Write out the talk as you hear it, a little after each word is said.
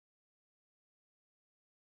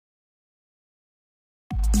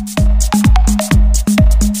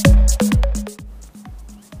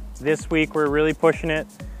This week we're really pushing it.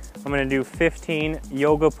 I'm gonna do 15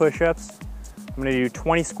 yoga push-ups. I'm gonna do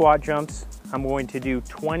 20 squat jumps. I'm going to do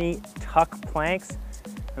 20 tuck planks,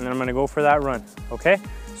 and then I'm gonna go for that run, okay?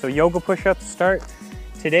 So yoga push-ups start.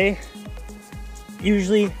 Today,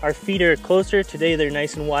 usually our feet are closer. Today they're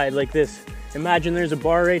nice and wide like this. Imagine there's a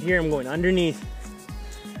bar right here. I'm going underneath.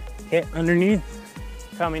 Okay, underneath,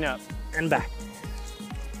 coming up and back.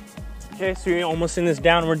 Okay, so you're almost in this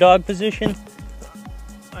downward dog position.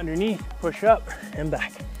 Underneath, push up and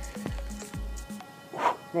back.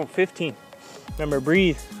 Going 15. Remember,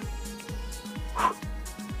 breathe.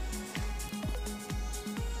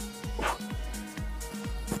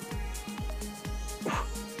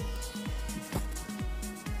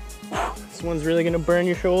 This one's really gonna burn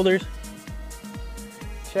your shoulders,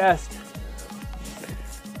 chest,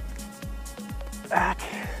 back,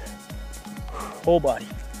 whole body.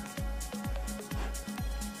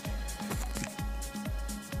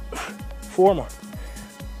 Four more.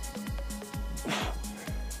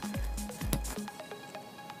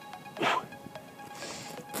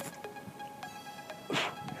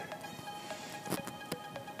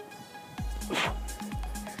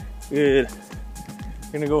 Good.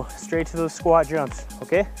 You're gonna go straight to those squat jumps,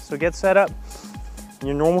 okay? So get set up in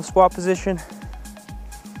your normal squat position.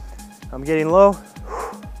 I'm getting low.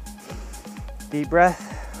 Deep breath.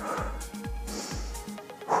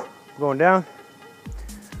 Going down.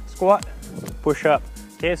 Squat, push up.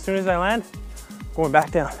 Okay, as soon as I land, going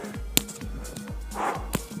back down.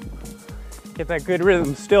 Get that good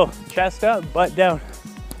rhythm still. Chest up, butt down.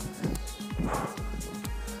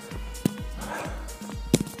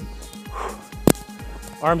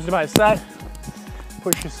 Arms to my side.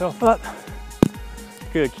 Push yourself up.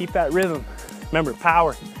 Good, keep that rhythm. Remember,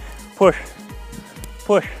 power. Push,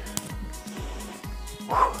 push.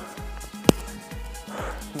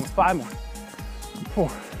 5 more. 4,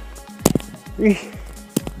 3,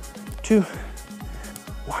 2,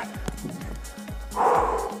 1.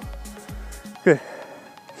 Good.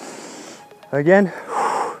 Again,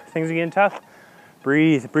 things are getting tough.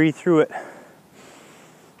 Breathe through it.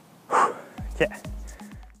 Okay.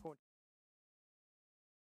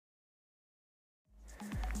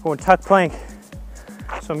 Going tuck plank.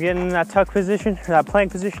 So I'm getting in that tuck position, or that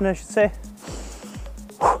plank position, I should say.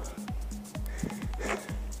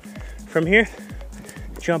 From here,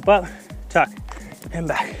 jump up, tuck, and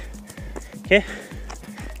back. Okay?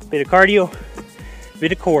 Bit of cardio,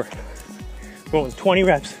 bit of core. Going 20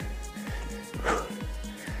 reps.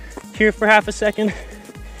 Here for half a second,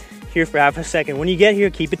 here for half a second. When you get here,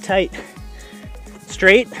 keep it tight.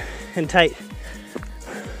 Straight and tight.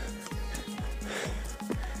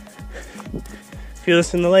 Feel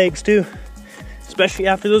this in the legs too, especially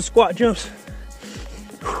after those squat jumps.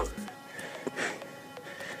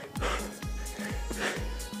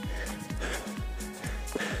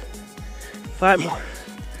 5 more.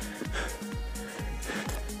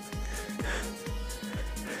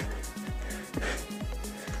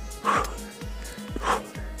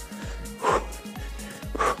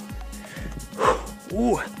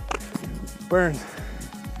 Ooh, burns.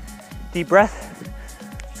 Deep breath.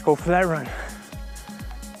 Let's go for that run.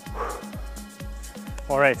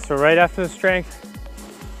 All right, so right after the strength,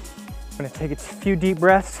 I'm gonna take a few deep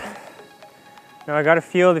breaths. Now I got a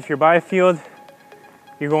field. If you're by a field,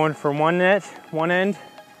 you're going from one end,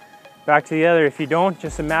 back to the other. If you don't,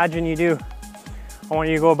 just imagine you do. I want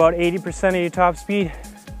you to go about 80% of your top speed.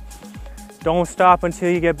 Don't stop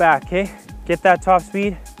until you get back, okay? Get that top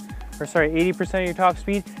speed, or sorry, 80% of your top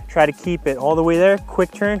speed. Try to keep it all the way there.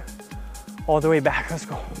 Quick turn, all the way back. Let's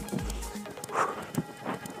go.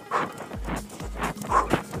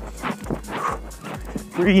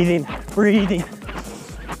 Breathing, breathing.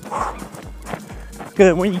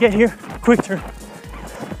 Good, when you get here, quick turn.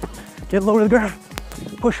 Get low to the ground,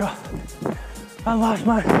 push off. I lost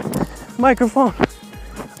my microphone,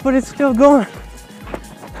 but it's still going.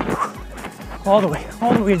 All the way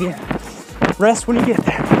again. Rest when you get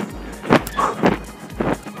there.